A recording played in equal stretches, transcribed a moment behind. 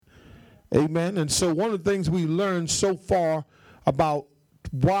Amen. And so one of the things we learned so far about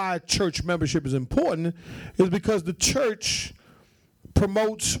why church membership is important is because the church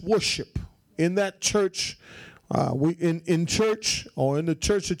promotes worship. In that church, in church or in the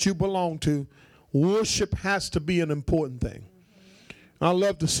church that you belong to, worship has to be an important thing. I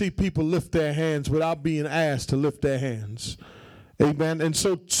love to see people lift their hands without being asked to lift their hands. Amen. And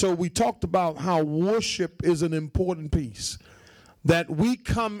so we talked about how worship is an important piece. That we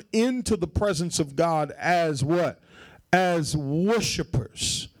come into the presence of God as what? As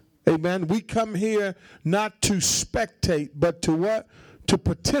worshipers. Amen. We come here not to spectate, but to what? To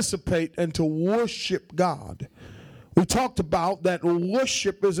participate and to worship God. We talked about that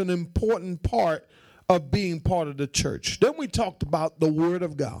worship is an important part of being part of the church. Then we talked about the Word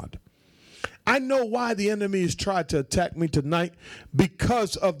of God. I know why the enemy has tried to attack me tonight,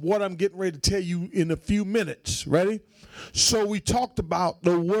 because of what I'm getting ready to tell you in a few minutes. Ready? So we talked about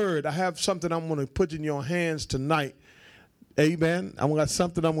the Word. I have something I'm going to put in your hands tonight. Amen. I've got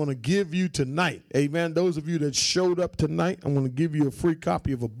something I'm going to give you tonight. Amen. Those of you that showed up tonight, I'm going to give you a free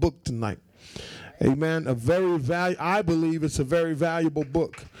copy of a book tonight. Amen. I believe it's a very valuable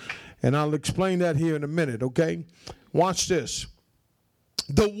book. And I'll explain that here in a minute, okay? Watch this.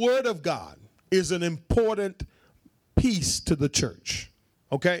 The Word of God is an important piece to the church,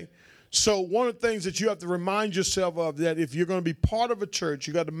 okay? So one of the things that you have to remind yourself of, that if you're going to be part of a church,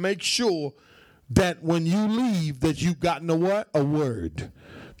 you got to make sure that when you leave that you've gotten a what? A word.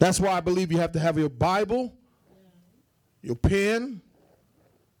 That's why I believe you have to have your Bible, your pen,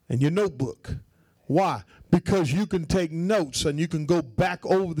 and your notebook. Why? Because you can take notes and you can go back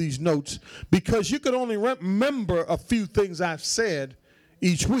over these notes, because you can only remember a few things I've said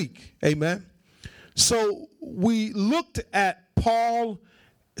each week. Amen. So we looked at Paul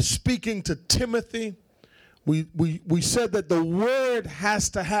speaking to Timothy. We said that the Word has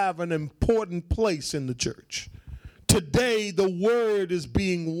to have an important place in the church. Today, the Word is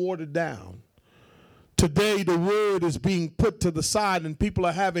being watered down. Today, the Word is being put to the side, and people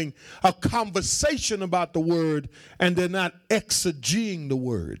are having a conversation about the Word, and they're not exegeting the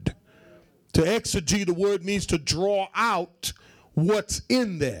Word. To exegete the Word means to draw out what's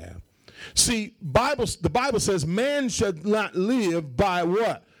in there. See, the Bible says man should not live by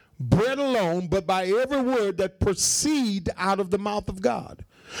what? Bread alone, but by every word that proceed out of the mouth of God.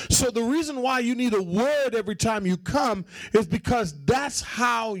 So the reason why you need a word every time you come is because that's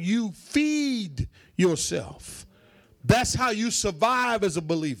how you feed yourself. That's how you survive as a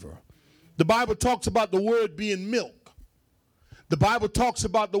believer. The Bible talks about the word being milk. The Bible talks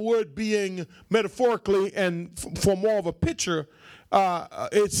about the word being, metaphorically and for more of a picture,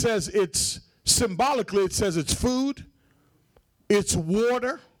 it says it's symbolically, it says it's food, it's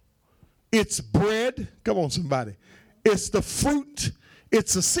water, it's bread. Come on, somebody. It's the fruit.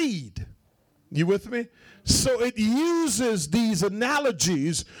 It's a seed. You with me? So it uses these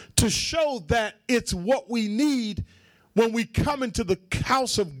analogies to show that it's what we need when we come into the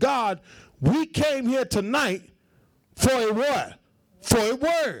house of God. We came here tonight for a what? For a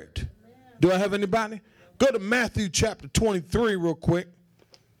word. Do I have anybody? Go to Matthew chapter 23 real quick.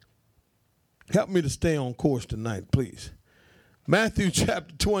 Help me to stay on course tonight, please. Matthew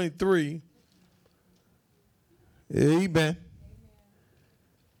chapter 23. Amen.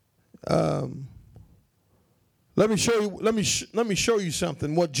 Let me show you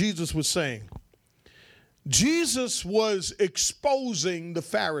something, what Jesus was saying. Jesus was exposing the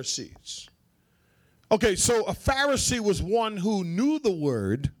Pharisees. Okay, so a Pharisee was one who knew the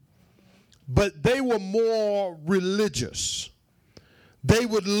word, but they were more religious. They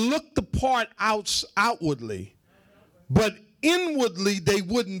would look the part outwardly, but inwardly they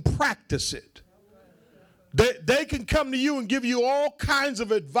wouldn't practice it. They can come to you and give you all kinds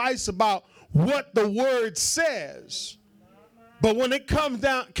of advice about what the word says, but when it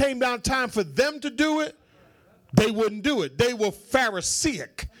came down time for them to do it, they wouldn't do it. They were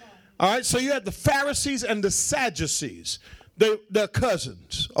Pharisaic. All right, so you had the Pharisees and the Sadducees. They're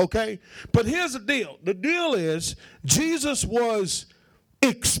cousins, okay? But here's the deal. The deal is Jesus was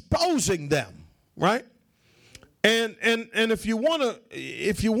exposing them, right? And if you want to,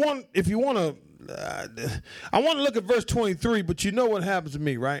 I want to look at verse 23, but you know what happens to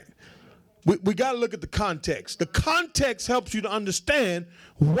me, right? We got to look at the context. The context helps you to understand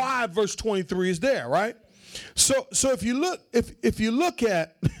why verse 23 is there, right? So if you look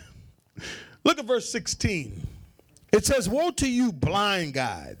at look at verse 16. It says, "Woe to you, blind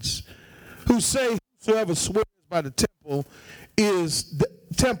guides, who say, whosoever swears by the temple is the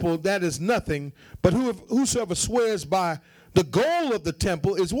temple, that is nothing, but whosoever swears by the goal of the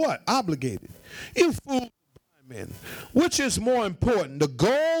temple is what? Obligated. You fool blind men. Which is more important, the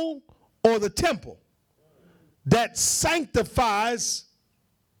goal or or the temple that sanctifies.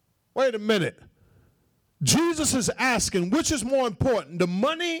 Wait a minute. Jesus is asking, which is more important, the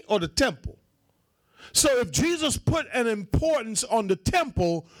money or the temple? So if Jesus put an importance on the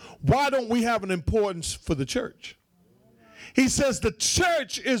temple, why don't we have an importance for the church? He says the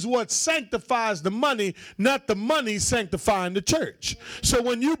church is what sanctifies the money, not the money sanctifying the church. So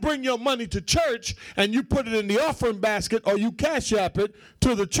when you bring your money to church and you put it in the offering basket or you cash app it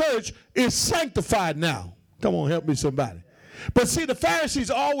to the church, it's sanctified now. Come on, help me somebody. But see, the Pharisees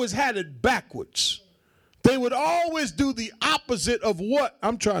always had it backwards. They would always do the opposite of what?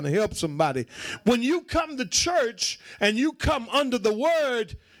 I'm trying to help somebody. When you come to church and you come under the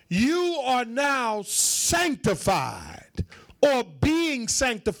word, you are now sanctified or being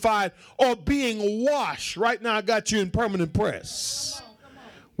sanctified or being washed. Right now I got you in permanent press.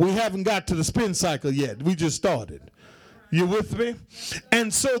 We haven't got to the spin cycle yet. We just started. You with me?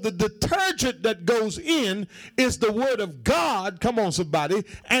 And so the detergent that goes in is the word of God. Come on, somebody.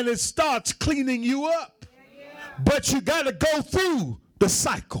 And it starts cleaning you up. But you got to go through the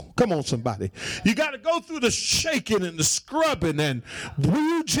cycle. Come on, somebody. You got to go through the shaking and the scrubbing. And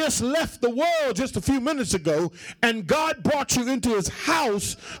you just left the world just a few minutes ago, and God brought you into his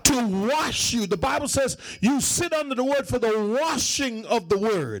house to wash you. The Bible says you sit under the word for the washing of the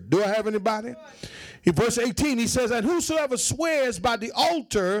word. Do I have anybody? In verse 18, he says, and whosoever swears by the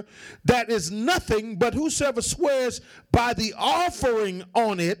altar, that is nothing, but whosoever swears by the offering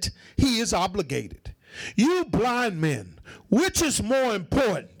on it, he is obligated. You blind men, which is more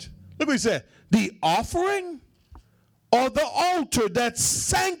important? Look what he said. The offering or the altar that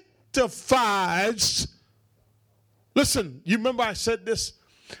sanctifies? Listen, you remember I said this?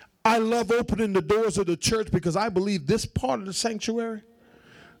 I love opening the doors of the church because I believe this part of the sanctuary,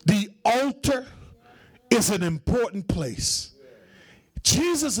 the altar, is an important place.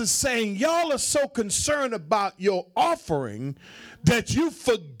 Jesus is saying, y'all are so concerned about your offering that you've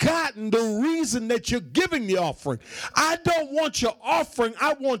forgotten the reason that you're giving the offering. I don't want your offering.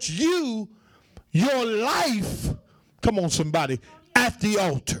 I want you, your life, come on somebody, at the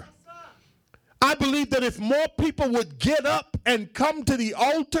altar. I believe that if more people would get up and come to the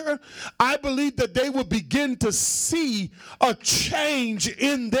altar, I believe that they would begin to see a change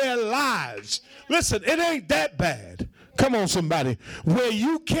in their lives. Listen, it ain't that bad. Come on, somebody. Where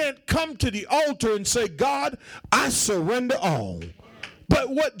you can't come to the altar and say, God, I surrender all. But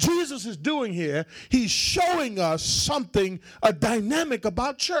what Jesus is doing here, he's showing us something, a dynamic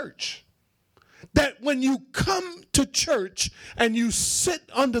about church. That when you come to church and you sit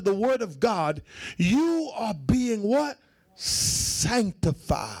under the word of God, you are being what?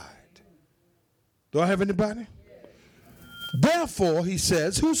 Sanctified. Do I have anybody? Therefore, he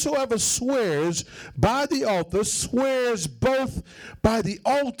says, whosoever swears by the altar swears both by the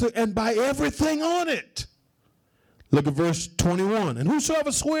altar and by everything on it. Look at verse 21. And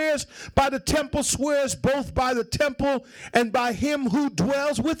whosoever swears by the temple swears both by the temple and by him who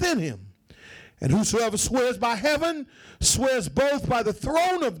dwells within him. And whosoever swears by heaven swears both by the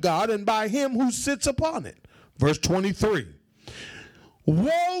throne of God and by him who sits upon it. Verse 23.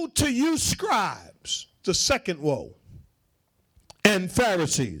 Woe to you, scribes, the second woe, and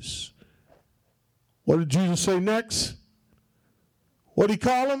Pharisees. What did Jesus say next? What did he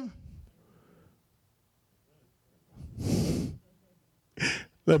call them?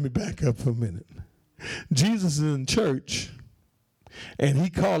 Let me back up for a minute. Jesus is in church, and he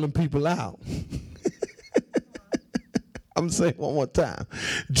calling people out. I'm saying one more time.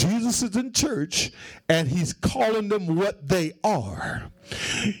 Jesus is in church, and he's calling them what they are.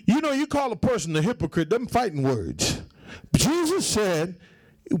 You know, you call a person a hypocrite, them fighting words. Jesus said,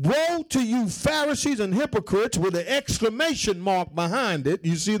 woe to you Pharisees and hypocrites, with an exclamation mark behind it.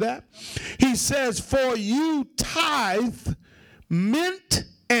 You see that? He says, for you tithe mint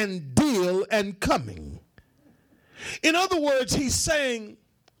and dill and cumming. In other words, he's saying,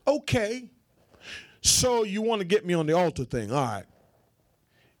 okay, so you want to get me on the altar thing. All right.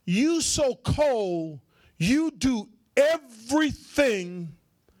 You so cold, you do everything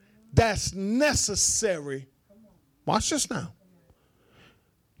that's necessary. Watch this now.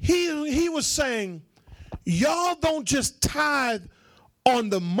 He was saying, y'all don't just tithe on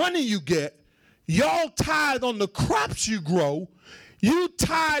the money you get. Y'all tithe on the crops you grow. You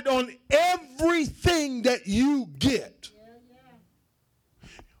tithe on everything that you get.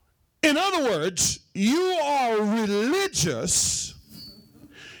 In other words, you are religious.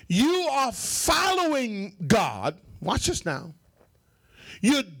 You are following God. Watch this now.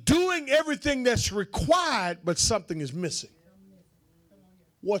 You're doing everything that's required, but something is missing.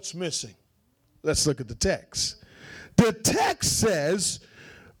 What's missing? Let's look at the text. The text says,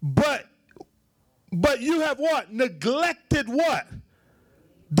 but But you have what? Neglected what?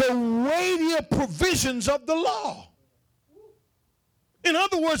 The weightier provisions of the law. In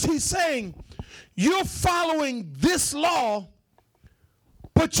other words, he's saying, you're following this law,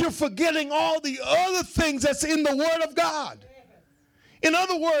 but you're forgetting all the other things that's in the Word of God. In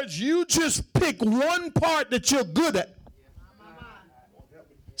other words, you just pick one part that you're good at.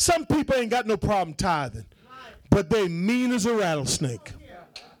 Some people ain't got no problem tithing, but they mean as a rattlesnake.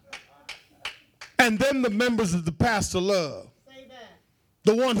 And them the members of the pastor love.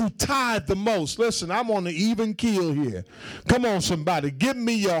 The one who tithed the most. Listen, I'm on the even keel here. Come on, somebody. Give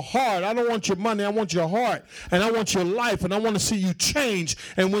me your heart. I don't want your money. I want your heart. And I want your life. And I want to see you change.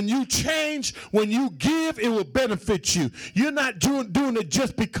 And when you change, when you give, it will benefit you. You're not doing it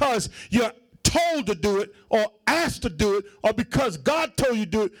just because you're told to do it or asked to do it or because God told you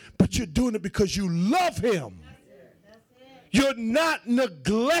to do it. But you're doing it because you love him. That's it. You're not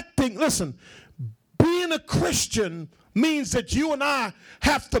neglecting. Listen, being a Christian means that you and I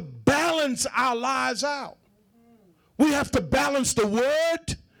have to balance our lives out. We have to balance the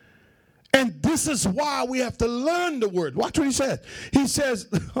word, and this is why we have to learn the word. Watch what he says. He says,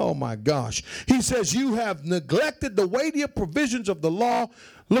 oh my gosh. He says, you have neglected the weightier provisions of the law.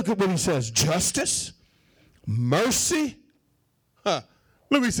 Look at what he says. Justice, mercy. Look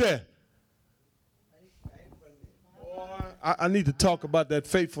what he said. I need to talk about that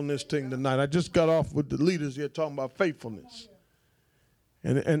faithfulness thing tonight. I just got off with the leaders here talking about faithfulness.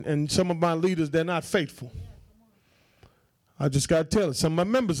 And some of my leaders, they're not faithful. I just got to tell it. Some of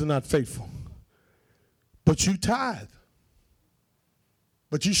my members are not faithful. But you tithe.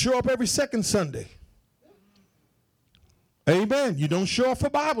 But you show up every second Sunday. Amen. You don't show up for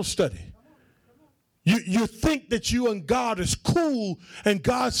Bible study. You think that you and God is cool, and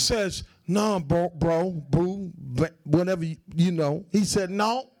God says, no, bro, whatever, you know. He said,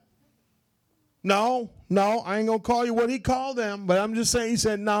 no, I ain't going to call you what he called them, but I'm just saying, he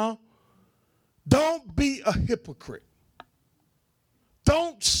said, no. Don't be a hypocrite.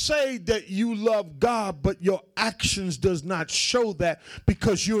 Don't say that you love God, but your actions does not show that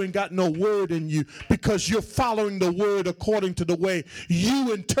because you ain't got no word in you, because you're following the word according to the way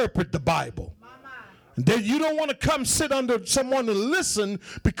you interpret the Bible. That you don't want to come sit under someone and listen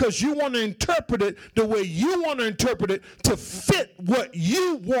because you want to interpret it the way you want to interpret it to fit what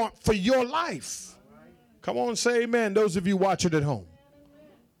you want for your life. Come on, say amen. Those of you watching at home.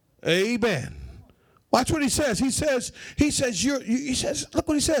 Amen. Watch what he says. He says, look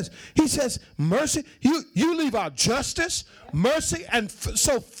what he says. He says, mercy. You leave out justice, mercy, and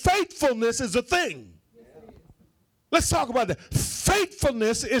so faithfulness is a thing. Let's talk about that.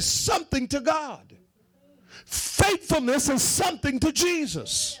 Faithfulness is something to God. Faithfulness is something to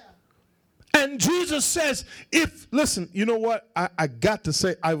Jesus. And Jesus says, listen, you know what? I got to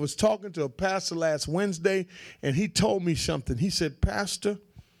say, I was talking to a pastor last Wednesday, and he told me something. He said, Pastor,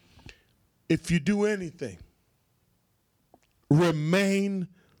 if you do anything, remain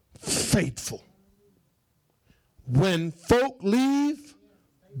faithful. When folk leave,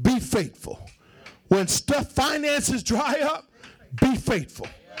 be faithful. When finances dry up, be faithful.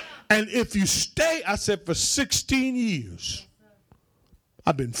 And if you stay, I said, for 16 years,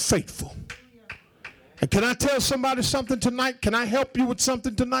 I've been faithful. And can I tell somebody something tonight? Can I help you with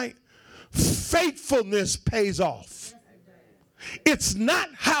something tonight? Faithfulness pays off. It's not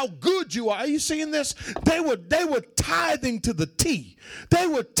how good you are. Are you seeing this? They were tithing to the T. They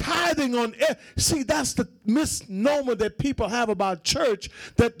were tithing on. See, that's the misnomer that people have about church,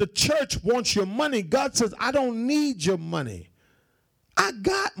 that the church wants your money. God says, I don't need your money. I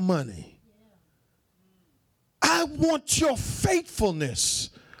got money. I want your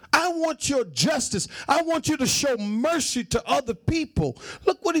faithfulness. I want your justice. I want you to show mercy to other people.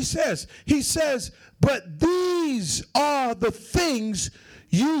 Look what he says. He says, but these are the things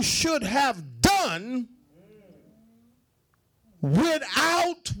you should have done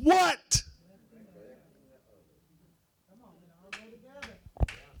without what?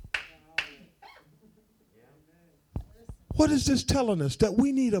 What is this telling us? That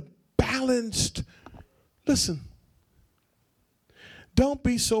we need a balanced, listen, don't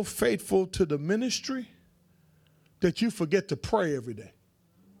be so faithful to the ministry that you forget to pray every day.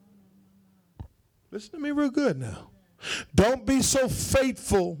 Listen to me real good now. Don't be so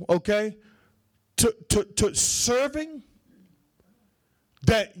faithful, okay, to serving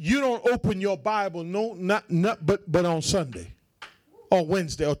that you don't open your Bible, but on Sunday or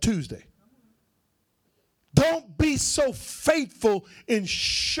Wednesday or Tuesday. Don't be so faithful in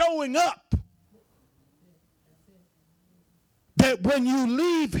showing up that when you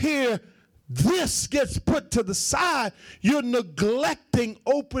leave here, this gets put to the side. You're neglecting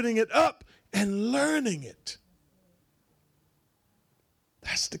opening it up and learning it.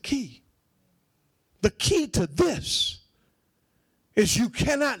 That's the key. The key to this is you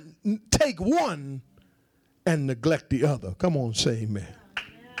cannot take one and neglect the other. Come on, say amen.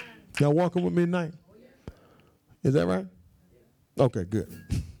 Y'all walking with me tonight? Is that right? Okay, good.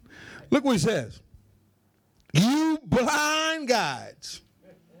 Look what he says. You blind guides.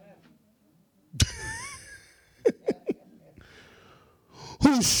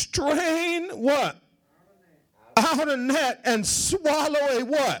 Who strain what? Out a net and swallow a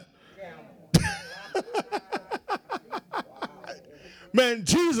what? Man,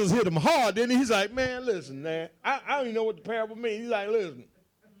 Jesus hit him hard, didn't he? He's like, man, listen, man. I don't even know what the parable means. He's like, listen.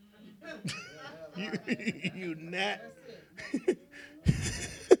 you gnat.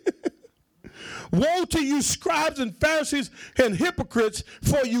 Woe to you, scribes and Pharisees and hypocrites,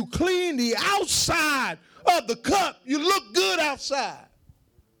 for you clean the outside of the cup. You look good outside.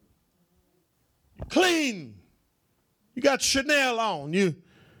 Clean. You got Chanel on. You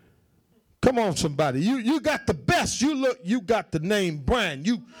come on, somebody. You got the best. You got the name brand.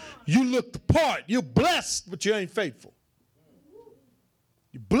 You look the part. You're blessed, but you ain't faithful.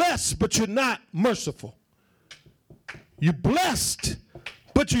 You're blessed, but you're not merciful. You're blessed,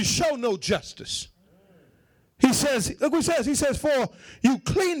 but you show no justice. He says, look what he says. He says, for you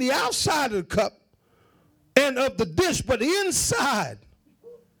clean the outside of the cup and of the dish, but the inside,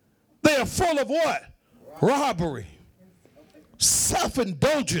 they are full of what? Robbery.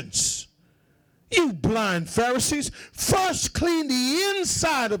 Self-indulgence. You blind Pharisees, first clean the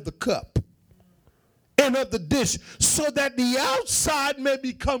inside of the cup and of the dish, so that the outside may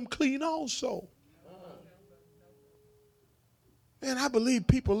become clean also. Man, I believe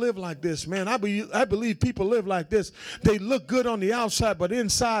people live like this, man. I believe people live like this. They look good on the outside, but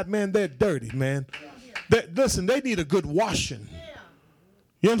inside, man, they're dirty, man. Listen, they need a good washing.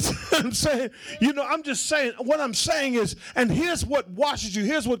 You understand what I'm saying? You know, I'm just saying, what I'm saying is, and here's what washes you,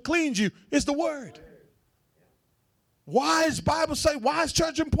 here's what cleans you, is the word. Why is Bible say, why is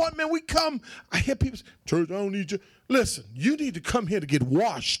church important? Man, we come, I hear people say, church, I don't need you. Listen, you need to come here to get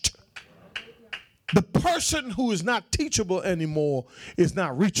washed. The person who is not teachable anymore is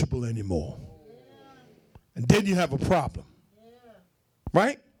not reachable anymore. And then you have a problem.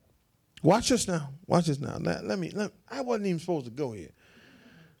 Right? Watch this now. Watch this now. I wasn't even supposed to go here.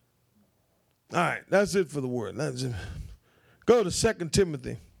 All right, that's it for the word. That's it. Go to 2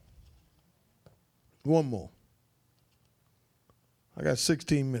 Timothy. One more. I got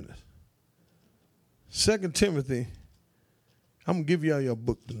 16 minutes. 2 Timothy. I'm going to give y'all your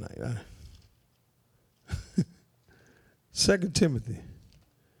book tonight. 2 Timothy.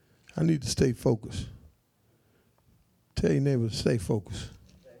 I need to stay focused. Tell your neighbor to stay focused.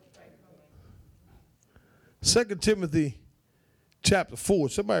 2 Timothy chapter 4.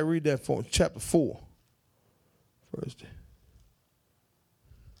 Somebody read that for me. Chapter 4. First.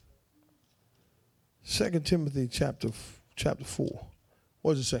 2 Timothy chapter 4.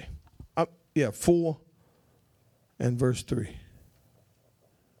 What does it say? 4 and verse 3.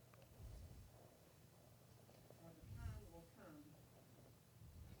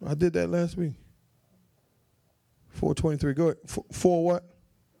 I did that last week. 4:23. Go ahead. 4 what?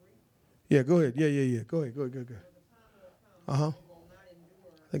 Yeah, go ahead. Yeah. Go ahead. Uh-huh.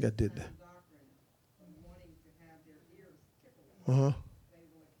 I think I did that. Uh-huh.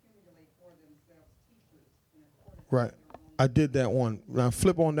 Right. I did that one. Now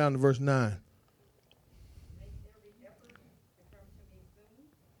flip on down to verse 9.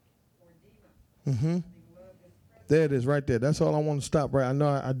 Mm-hmm. There it is right there. That's all I want to stop right. I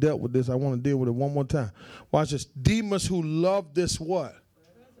know I dealt with this. I want to deal with it one more time. Watch this. Demas, who loved this what?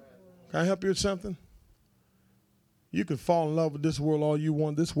 Can I help you with something? You can fall in love with this world all you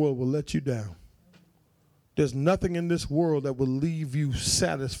want. This world will let you down. There's nothing in this world that will leave you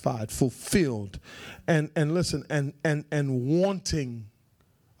satisfied, fulfilled, and listen, and wanting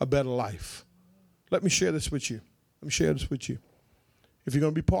a better life. Let me share this with you. If you're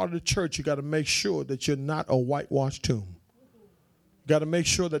going to be part of the church, you got to make sure that you're not a whitewashed tomb. You got to make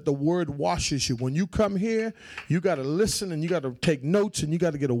sure that the word washes you. When you come here, you got to listen and you got to take notes and you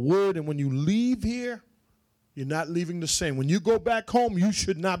got to get a word. And when you leave here, you're not leaving the same. When you go back home, you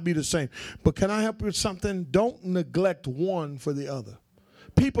should not be the same. But can I help you with something? Don't neglect one for the other.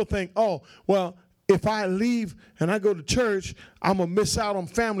 People think, oh, well, if I leave and I go to church, I'm going to miss out on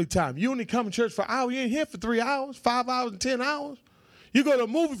family time. You only come to church for an hour. You ain't here for 3 hours, 5 hours, and 10 hours. You go to a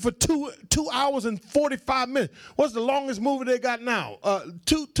movie for 2 hours and 45 minutes. What's the longest movie they got now?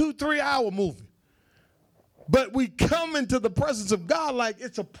 3 hour movie. But we come into the presence of God like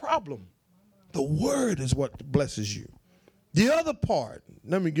it's a problem. The word is what blesses you. The other part,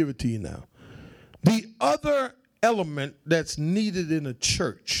 let me give it to you now. The other element that's needed in a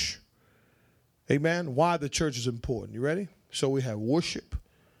church, amen, why the church is important. You ready? So we have worship.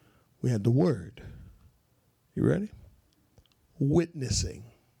 We had the word. You ready? Witnessing.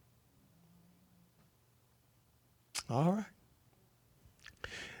 All right.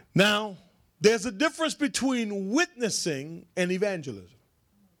 Now, there's a difference between witnessing and evangelism.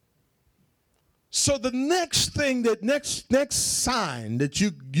 So the next thing that next sign that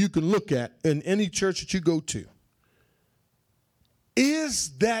you can look at in any church that you go to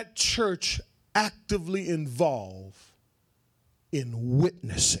is that church actively involved in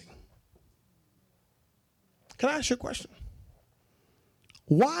witnessing. Can I ask you a question?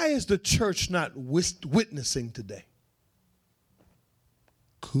 Why is the church not witnessing today?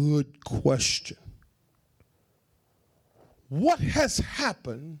 Good question. What has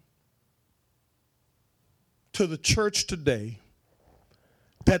happened to the church today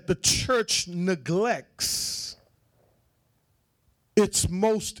that the church neglects its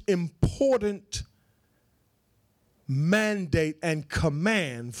most important mandate and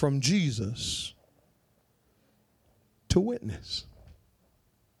command from Jesus to witness?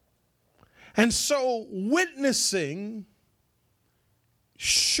 And so witnessing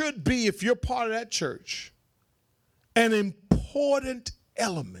should be, if you're part of that church, an important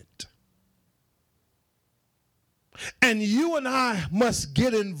element. And you and I must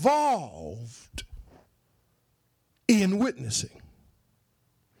get involved in witnessing.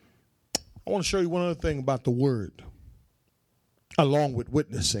 I want to show you one other thing about the word along with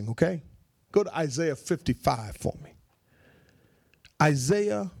witnessing, okay? Go to Isaiah 55 for me.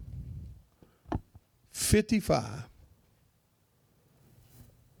 Isaiah 55.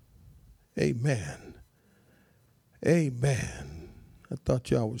 Amen. Amen. I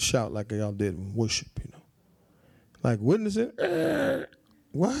thought y'all would shout like y'all did in worship, you know. Like witnessing?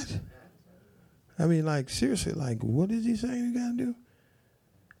 What? I mean, like, seriously, like, what is he saying you got to do?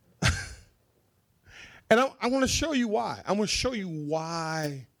 And I want to show you why. I want to show you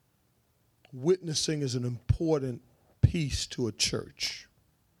why witnessing is an important piece to a church.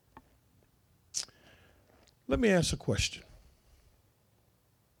 Let me ask a question.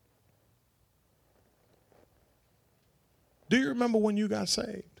 Do you remember when you got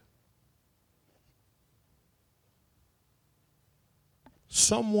saved?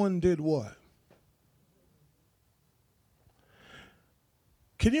 Someone did what?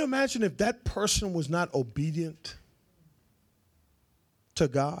 Can you imagine if that person was not obedient to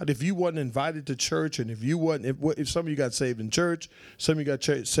God? If you wasn't invited to church, and if some of you got saved in church, some of you got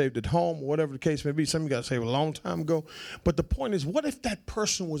saved at home, whatever the case may be, some of you got saved a long time ago. But the point is, what if that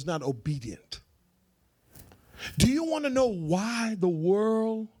person was not obedient? Do you want to know why the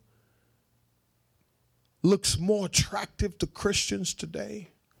world looks more attractive to Christians today?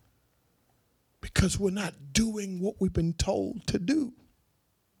 Because we're not doing what we've been told to do.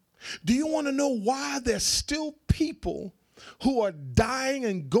 Do you want to know why there's still people who are dying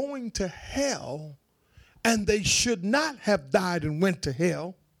and going to hell, and they should not have died and went to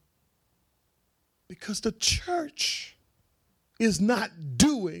hell? Because the church is not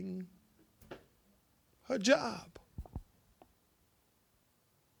doing her job.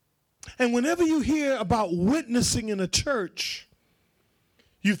 And whenever you hear about witnessing in a church,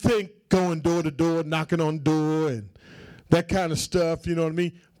 you think going door to door, knocking on door, and that kind of stuff, you know what I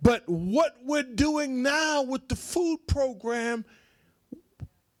mean? But what we're doing now with the food program,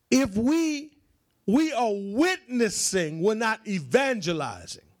 if we are witnessing, we're not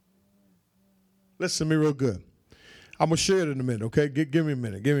evangelizing. Listen to me real good. I'm going to share it in a minute, okay? Give me a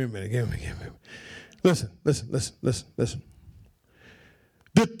minute. Give me a minute. Listen.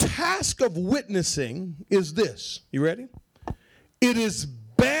 The task of witnessing is this. You ready? It is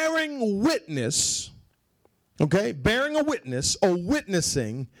bearing witness. Okay, bearing a witness or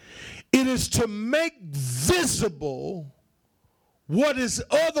witnessing, it is to make visible what is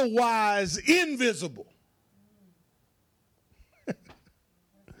otherwise invisible.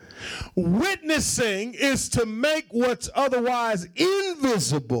 Witnessing is to make what's otherwise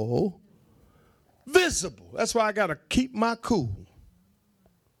invisible visible. That's why I got to keep my cool.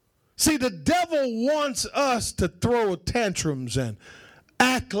 See, the devil wants us to throw tantrums and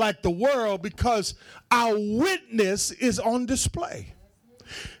act like the world because our witness is on display.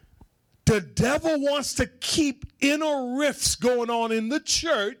 The devil wants to keep inner rifts going on in the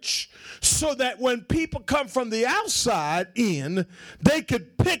church so that when people come from the outside in, they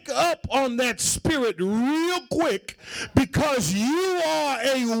could pick up on that spirit real quick because you are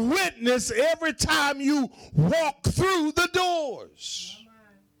a witness every time you walk through the doors.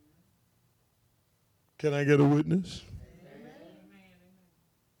 Can I get a witness?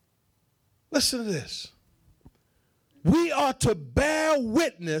 Listen to this. We are to bear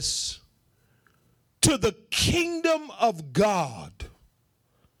witness to the kingdom of God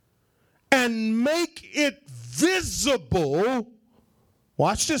and make it visible,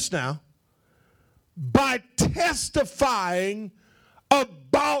 watch this now, by testifying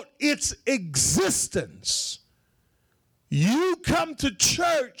about its existence. You come to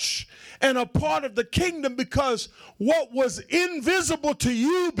church and are part of the kingdom because what was invisible to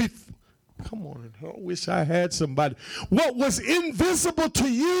you before, come on, I wish I had somebody. What was invisible to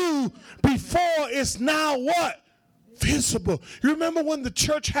you before is now what? Visible. You remember when the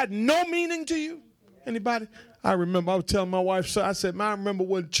church had no meaning to you? Anybody? I remember I was telling my wife, so I said, I remember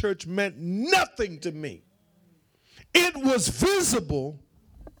when church meant nothing to me. It was visible,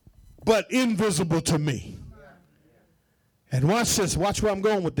 but invisible to me. And watch this. Watch where I'm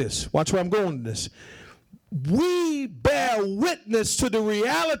going with this. Watch where I'm going with this. We bear witness to the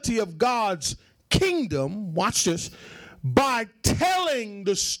reality of God's kingdom, watch this, by telling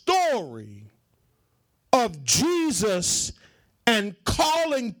the story of Jesus and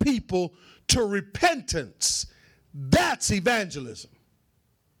calling people to repentance. That's evangelism.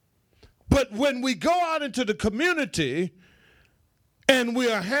 But when we go out into the community and we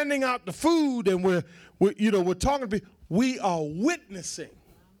are handing out the food and we're talking to people, we are witnessing.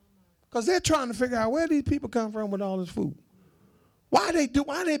 Because they're trying to figure out where these people come from with all this food. Why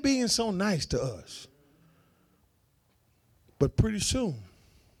are they being so nice to us? But pretty soon,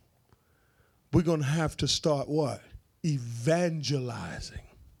 we're going to have to start what? Evangelizing.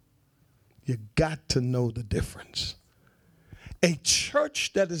 You got to know the difference. A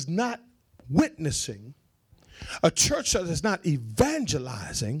church that is not witnessing, a church that is not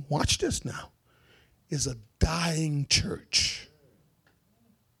evangelizing, watch this now, is a dying church.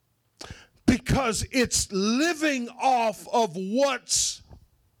 Because it's living off of what's,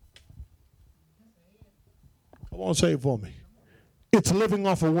 come on, say it for me. It's living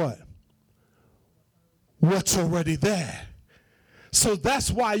off of what? What's already there. So that's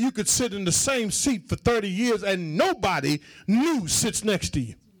why you could sit in the same seat for 30 years and nobody new sits next to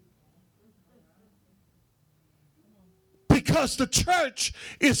you. Because the church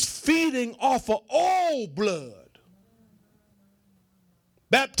is feeding off of old blood.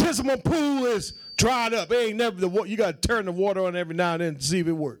 Baptismal pool is dried up. It ain't never you got to turn the water on every now and then to see if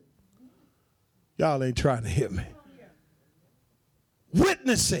it works. Y'all ain't trying to hit me.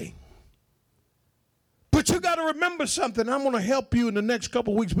 Witnessing. But you got to remember something. I'm going to help you in the next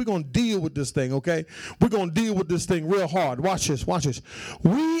couple of weeks. We're going to deal with this thing, okay? We're going to deal with this thing real hard. Watch this, watch this.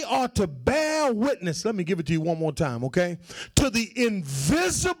 We are to bear witness, let me give it to you one more time, okay? To the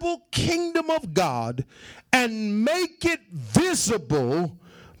invisible kingdom of God and make it visible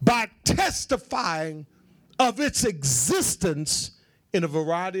by testifying of its existence in a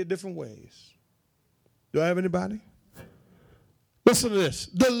variety of different ways. Do I have anybody? Listen to this.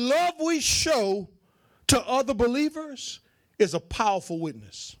 The love we show to other believers is a powerful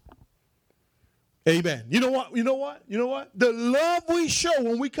witness. Amen. You know what? The love we show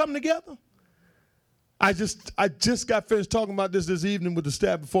when we come together. I just got finished talking about this evening with the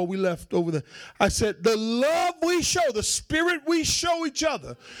staff before we left over there. I said, the love we show, the spirit we show each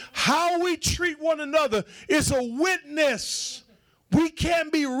other, how we treat one another is a witness. We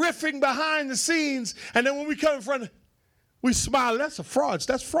can't be riffing behind the scenes, and then when we come in front, we smile. That's a fraud.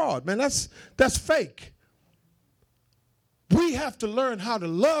 That's fraud, man. That's fake. We have to learn how to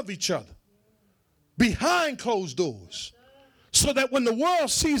love each other behind closed doors. So that when the world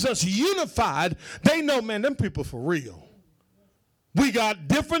sees us unified, they know, man, them people for real. We got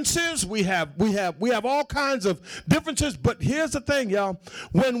differences. We have all kinds of differences. But here's the thing, y'all.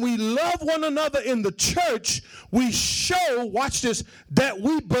 When we love one another in the church, we show, watch this, that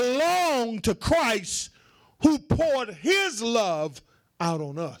we belong to Christ who poured his love out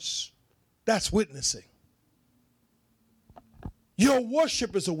on us. That's witnessing. Your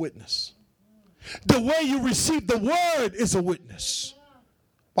worship is a witness. The way you receive the word is a witness.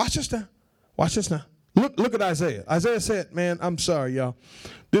 Watch this now. Watch this now. Look at Isaiah. Isaiah said, man, I'm sorry, y'all.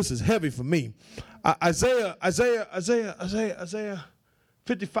 This is heavy for me. Isaiah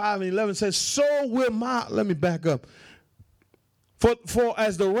 55 and 11 says, so will my, let me back up. For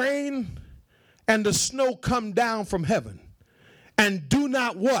as the rain and the snow come down from heaven and do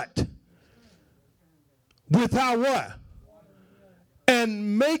not what? Without what?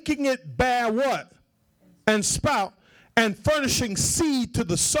 And making it bear what? And sprout, and furnishing seed to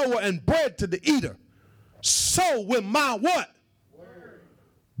the sower and bread to the eater. So will my what? Word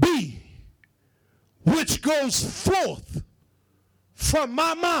be, which goes forth from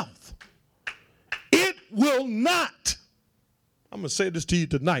my mouth. It will not, I'm going to say this to you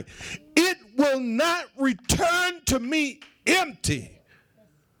tonight. It will not return to me empty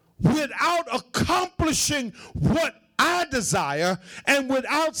without accomplishing what I desire and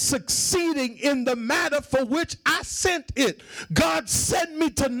without succeeding in the matter for which I sent it. God sent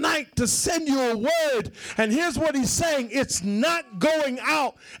me tonight to send you a word. And here's what he's saying. It's not going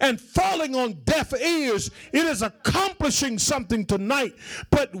out and falling on deaf ears. It is accomplishing something tonight.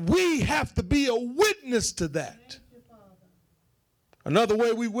 But we have to be a witness to that. Another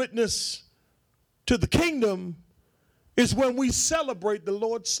way we witness to the kingdom is when we celebrate the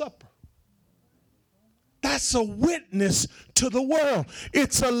Lord's Supper. That's a witness to the world.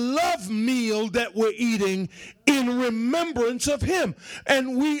 It's a love meal that we're eating in remembrance of him.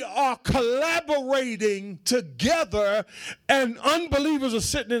 And we are collaborating together, and unbelievers are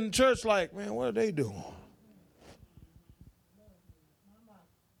sitting in the church like, man, what are they doing?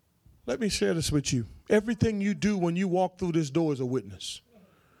 Let me share this with you. Everything you do when you walk through this door is a witness.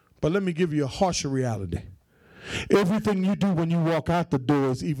 But let me give you a harsher reality. Everything you do when you walk out the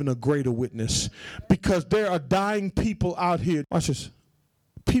door is even a greater witness, because there are dying people out here. Watch this.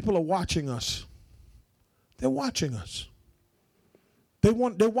 People are watching us. They're watching us. They're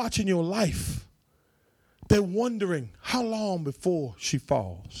watching your life. They're wondering how long before she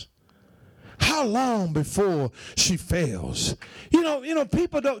falls. How long before she fails? You know,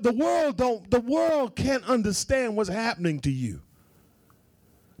 people don't, the world can't understand what's happening to you.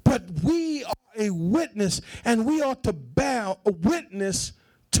 But we are a witness, and we ought to bear a witness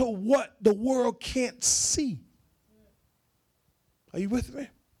to what the world can't see. Are you with me?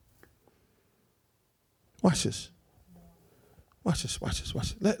 Watch this. Watch this. Watch this.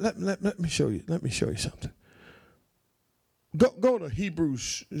 Watch this. Let me show you. Let me show you something. Go to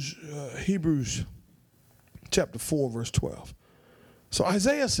Hebrews chapter 4, verse 12. So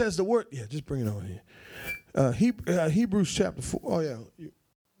Isaiah says the word. Yeah, just bring it on here. Hebrews chapter 4. Oh yeah.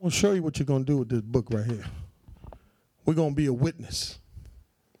 I'm going to show you what you're going to do with this book right here. We're going to be a witness.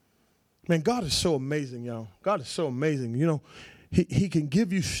 Man, God is so amazing, y'all. God is so amazing. You know, he can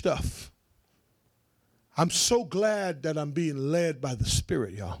give you stuff. I'm so glad that I'm being led by the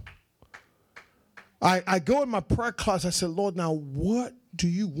Spirit, y'all. I go in my prayer closet. I said, Lord, now what do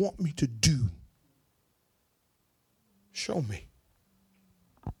you want me to do? Show me.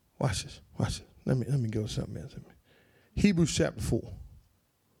 Watch this. Watch this. Let me go with something else. Hebrews chapter 4.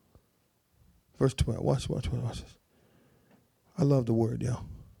 Verse 12. Watch this. I love the word, y'all.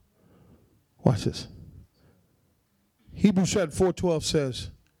 Watch this. Hebrews chapter 4:12 says,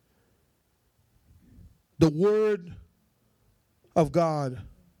 the word of God,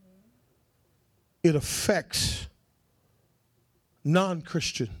 it affects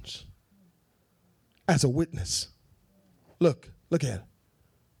non-Christians as a witness. Look at it.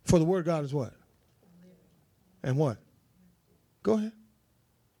 For the word of God is what? And what? Go ahead.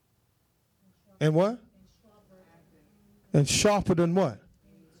 And what? And sharper than what?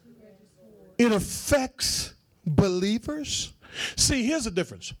 It affects believers. See, here's the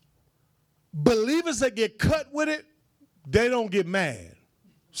difference. Believers that get cut with it, they don't get mad.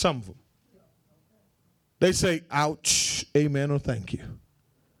 Some of them. They say, ouch, amen, or thank you.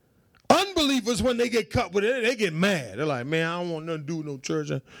 Unbelievers, when they get cut with it, they get mad. They're like, man, I don't want nothing to do with no church.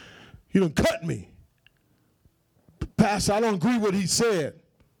 You done cut me. Pastor, I don't agree with what he said.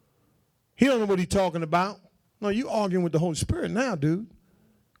 He don't know what he's talking about. No, you arguing with the Holy Spirit now, dude.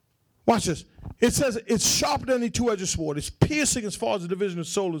 Watch this. It says it's sharper than any two-edged sword. It's piercing as far as the division of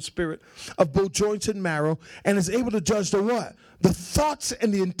soul and spirit, of both joints and marrow, and is able to judge the what? The thoughts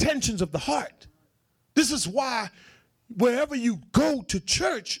and the intentions of the heart. This is why wherever you go to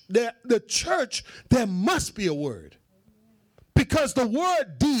church, there must be a word. Because the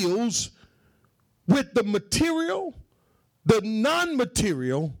word deals with the material, the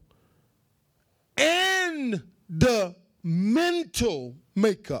non-material, and the mental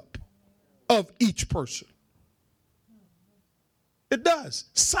makeup of each person. It does,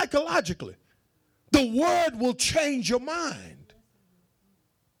 psychologically. The word will change your mind.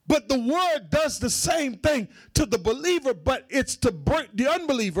 But the word does the same thing to the believer, but it's to bring the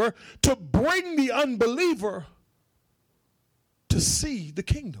unbeliever, to bring the unbeliever to see the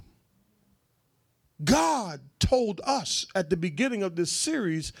kingdom. God told us at the beginning of this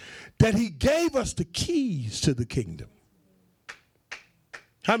series that he gave us the keys to the kingdom.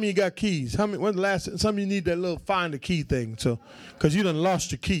 How many got keys? How many? When's the last? Some of you need that little find the key thing, so because you done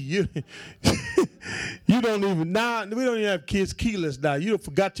lost your key. You don't even now. We don't even have kids keyless now. You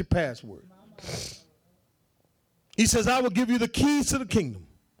forgot your password. He says, "I will give you the keys to the kingdom."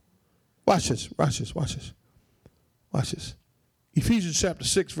 Watch this. Watch this. Watch this. Watch this. Ephesians chapter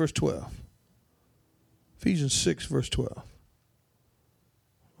 6, verse 12. Ephesians 6, verse 12.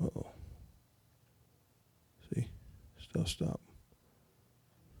 Uh-oh. They'll stop.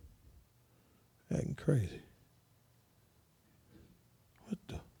 Acting crazy. What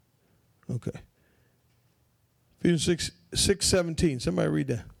the? Okay. Ephesians 6:17. Somebody read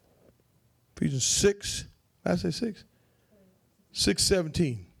that. Ephesians 6. I say 6?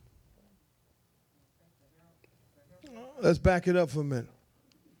 6:17. Let's back it up for a minute.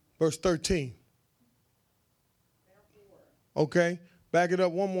 Verse 13. Okay. Back it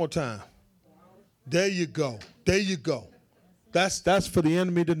up one more time. There you go. There you go. That's for the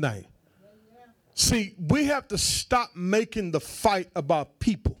enemy tonight. See, we have to stop making the fight about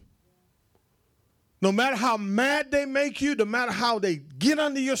people. No matter how mad they make you, no matter how they get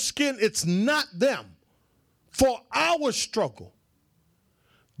under your skin, it's not them. For our struggle.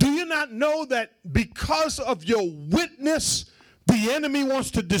 Do you not know that because of your witness, the enemy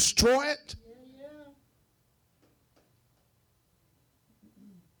wants to destroy it?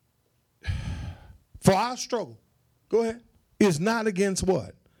 For our struggle, go ahead, is not against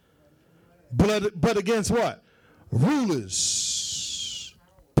what? But against what? Rulers,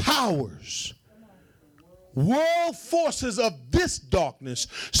 powers, world forces of this darkness.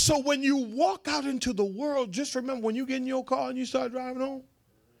 So when you walk out into the world, just remember when you get in your car and you start driving home,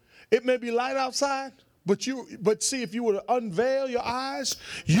 it may be light outside, but see, if you were to unveil your eyes,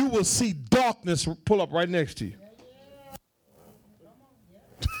 you will see darkness pull up right next to you.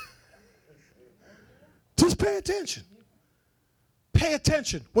 Just pay attention. Pay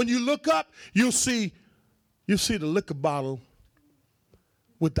attention. When you look up, you'll see the liquor bottle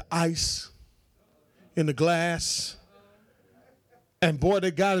with the ice in the glass. And boy,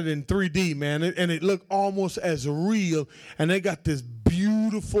 they got it in 3D, man. And it looked almost as real. And they got this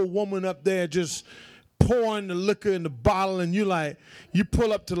beautiful woman up there just pouring the liquor in the bottle. And you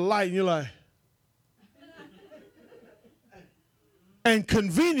pull up to the light and you're like. And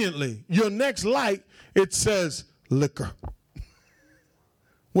conveniently, your next light, it says liquor.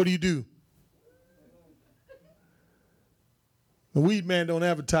 What do? The weed man don't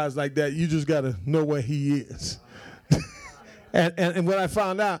advertise like that. You just got to know where he is. and what I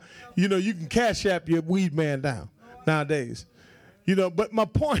found out, you can cash app your weed man down nowadays. But my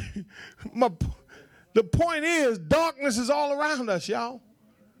point, the point is darkness is all around us, y'all.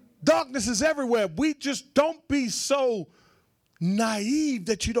 Darkness is everywhere. We just don't be so naive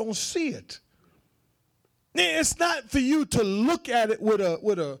that you don't see it. It's not for you to look at it with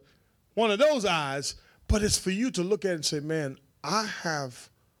one of those eyes, but it's for you to look at it and say, man, I have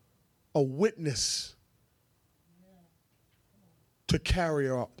a witness to carry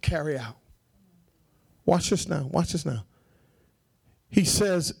out. Watch this now. He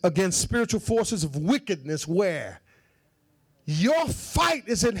says, against spiritual forces of wickedness, where your fight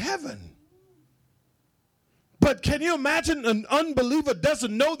is in heaven. But can you imagine an unbeliever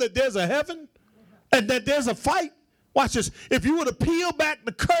doesn't know that there's a heaven and that there's a fight? Watch this. If you were to peel back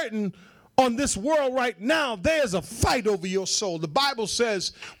the curtain on this world right now, there's a fight over your soul. The Bible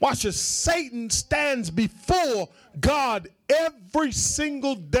says, watch this, Satan stands before God every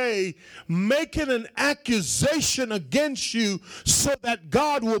single day making an accusation against you so that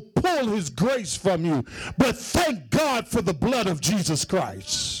God will pull his grace from you. But thank God for the blood of Jesus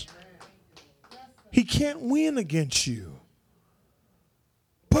Christ. He can't win against you.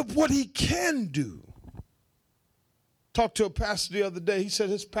 But what he can do. Talked to a pastor the other day. He said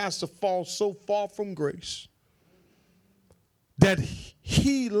his pastor falls so far from grace that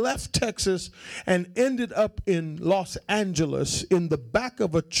he left Texas and ended up in Los Angeles in the back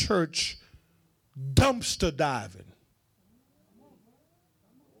of a church dumpster diving.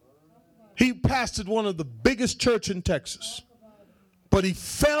 He pastored one of the biggest churches in Texas. But he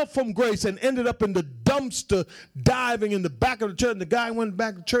fell from grace and ended up in the dumpster diving in the back of the church. And the guy went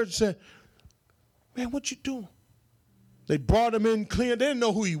back to the church and said, man, what you doing? They brought him in clean. They didn't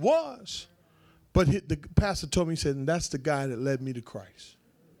know who he was. But the pastor told me, he said, and that's the guy that led me to Christ.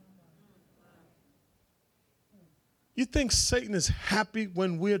 You think Satan is happy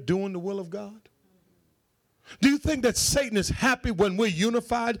when we're doing the will of God? Do you think that Satan is happy when we're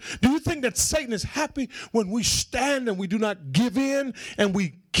unified? Do you think that Satan is happy when we stand and we do not give in and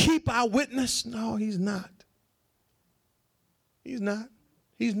we keep our witness? No, he's not. He's not.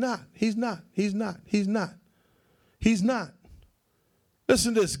 He's not. He's not. He's not. He's not. He's not.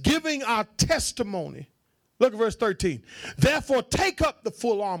 Listen to this. Giving our testimony. Look at verse 13. Therefore, take up the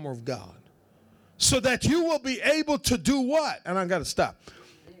full armor of God so that you will be able to do what? And I got to stop.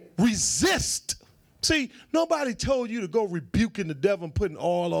 Resist. See, nobody told you to go rebuking the devil and putting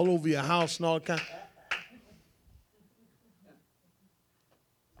oil all over your house and all that kind.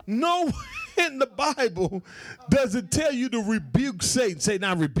 Nowhere in the Bible does it tell you to rebuke Satan. Say,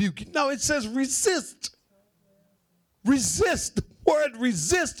 now rebuke. No, it says resist. Resist. The word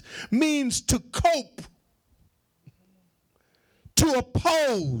resist means to cope, to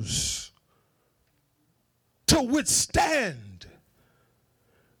oppose, to withstand.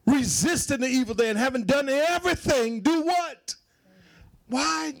 Resisting the evil day and having done everything, do what?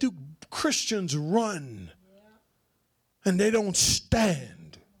 Why do Christians run and they don't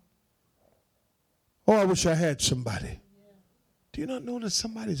stand? Oh, I wish I had somebody. Do you not know that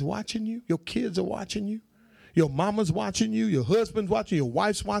somebody's watching you? Your kids are watching you. Your mama's watching you. Your husband's watching you. Your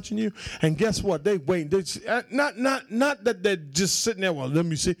wife's watching you. And guess what? They wait. Not that they're just sitting there, well, let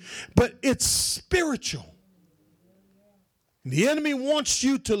me see. But it's spiritual. The enemy wants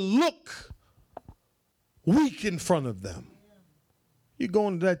you to look weak in front of them. You're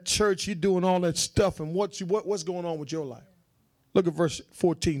going to that church, you're doing all that stuff, and what's going on with your life? Look at verse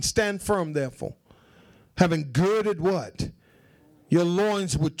 14. Stand firm, therefore, having girded what? Your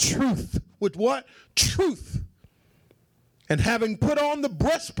loins with truth. With what? Truth. And having put on the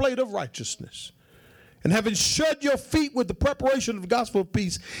breastplate of righteousness. And having shod your feet with the preparation of the gospel of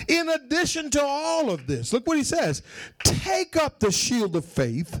peace. In addition to all of this, look what he says. Take up the shield of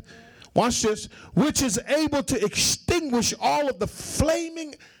faith. Watch this. Which is able to extinguish all of the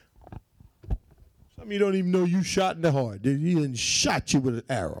flaming. Some of you don't even know you shot in the heart. He didn't shot you with an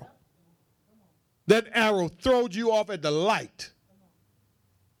arrow. That arrow throwed you off at the light.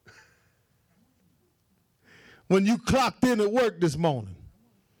 When you clocked in at work this morning,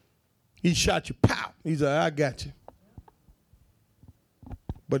 he shot you, pow. He's like, I got you.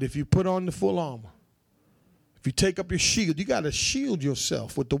 But if you put on the full armor, if you take up your shield, you got to shield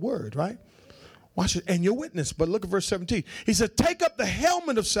yourself with the word, right? Watch it. And your witness. But look at verse 17. He said, take up the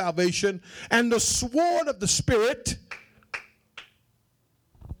helmet of salvation and the sword of the Spirit.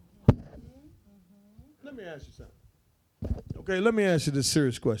 Let me ask you something. Okay, let me ask you this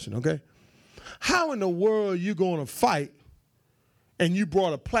serious question, okay? How in the world are you going to fight and you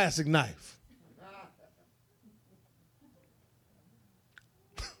brought a plastic knife?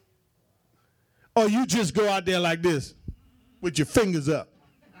 Or you just go out there like this with your fingers up?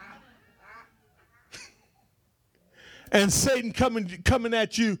 And Satan coming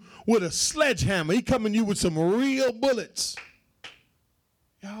at you with a sledgehammer. He coming you with some real bullets.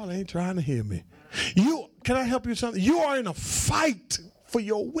 Y'all ain't trying to hear me. Can I help you with something? You are in a fight for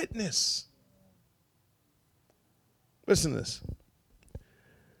your witness. Listen to this.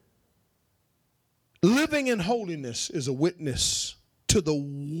 Living in holiness is a witness to the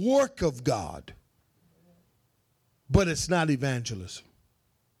work of God, but it's not evangelism.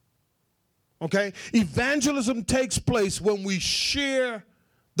 Okay? Evangelism takes place when we share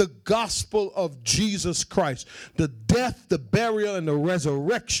the gospel of Jesus Christ, the death, the burial, and the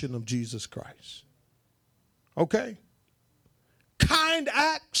resurrection of Jesus Christ. Okay? Kind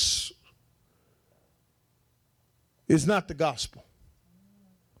acts is not the gospel.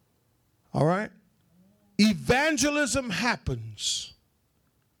 All right? Evangelism happens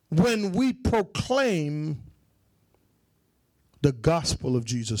when we proclaim the gospel of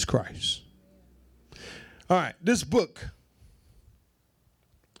Jesus Christ. All right, this book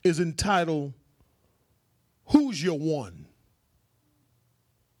is entitled, Who's Your One?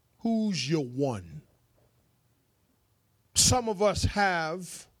 Who's Your One? Some of us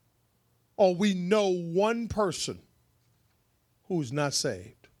have, or we know one person who's not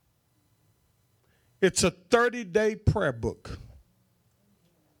saved. It's a 30-day prayer book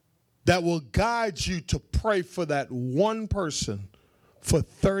that will guide you to pray for that one person for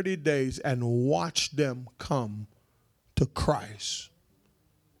 30 days and watch them come to Christ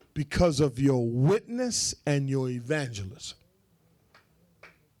because of your witness and your evangelism.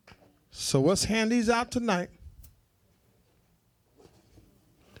 So let's hand these out tonight.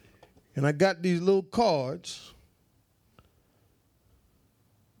 And I got these little cards.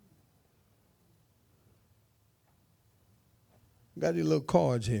 Got these little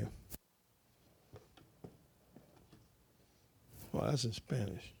cards here. Oh, that's in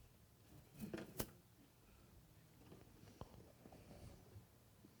Spanish.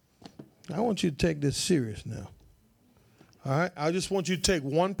 I want you to take this serious now. All right? I just want you to take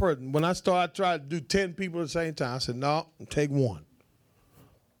one person. When I tried to do 10 people at the same time. I said, no, take one.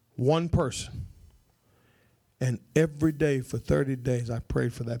 One person. And every day for 30 days, I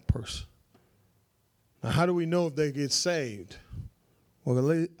prayed for that person. Now, how do we know if they get saved?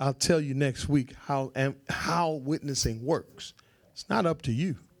 Well, I'll tell you next week how witnessing works. It's not up to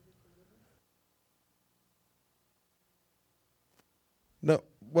you. No,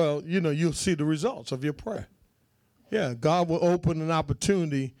 well, you'll see the results of your prayer. Yeah, God will open an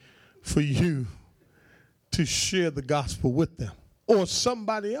opportunity for you to share the gospel with them. Or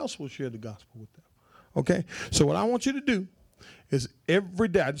somebody else will share the gospel with them. Okay? So what I want you to do is every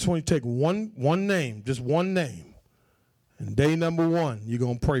day, I just want you to take one name, just one name. And day number 1, you're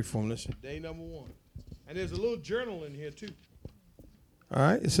going to pray for them. Listen, day number 1. And there's a little journal in here too. All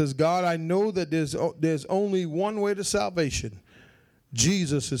right? It says, God, I know that there's only one way to salvation.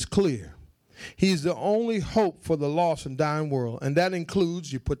 Jesus is clear. He's the only hope for the lost and dying world. And that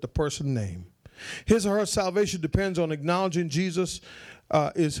includes, you put the person's name. His or her salvation depends on acknowledging Jesus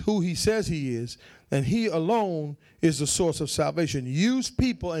is who he says he is, and he alone is the source of salvation. Use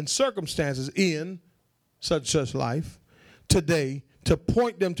people and circumstances in such life today to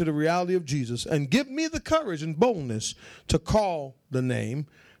point them to the reality of Jesus, and give me the courage and boldness to call the name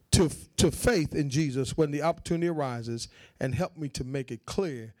to faith in Jesus when the opportunity arises, and help me to make it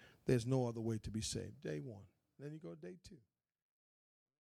clear there's no other way to be saved. Day 1. Then you go to day 2.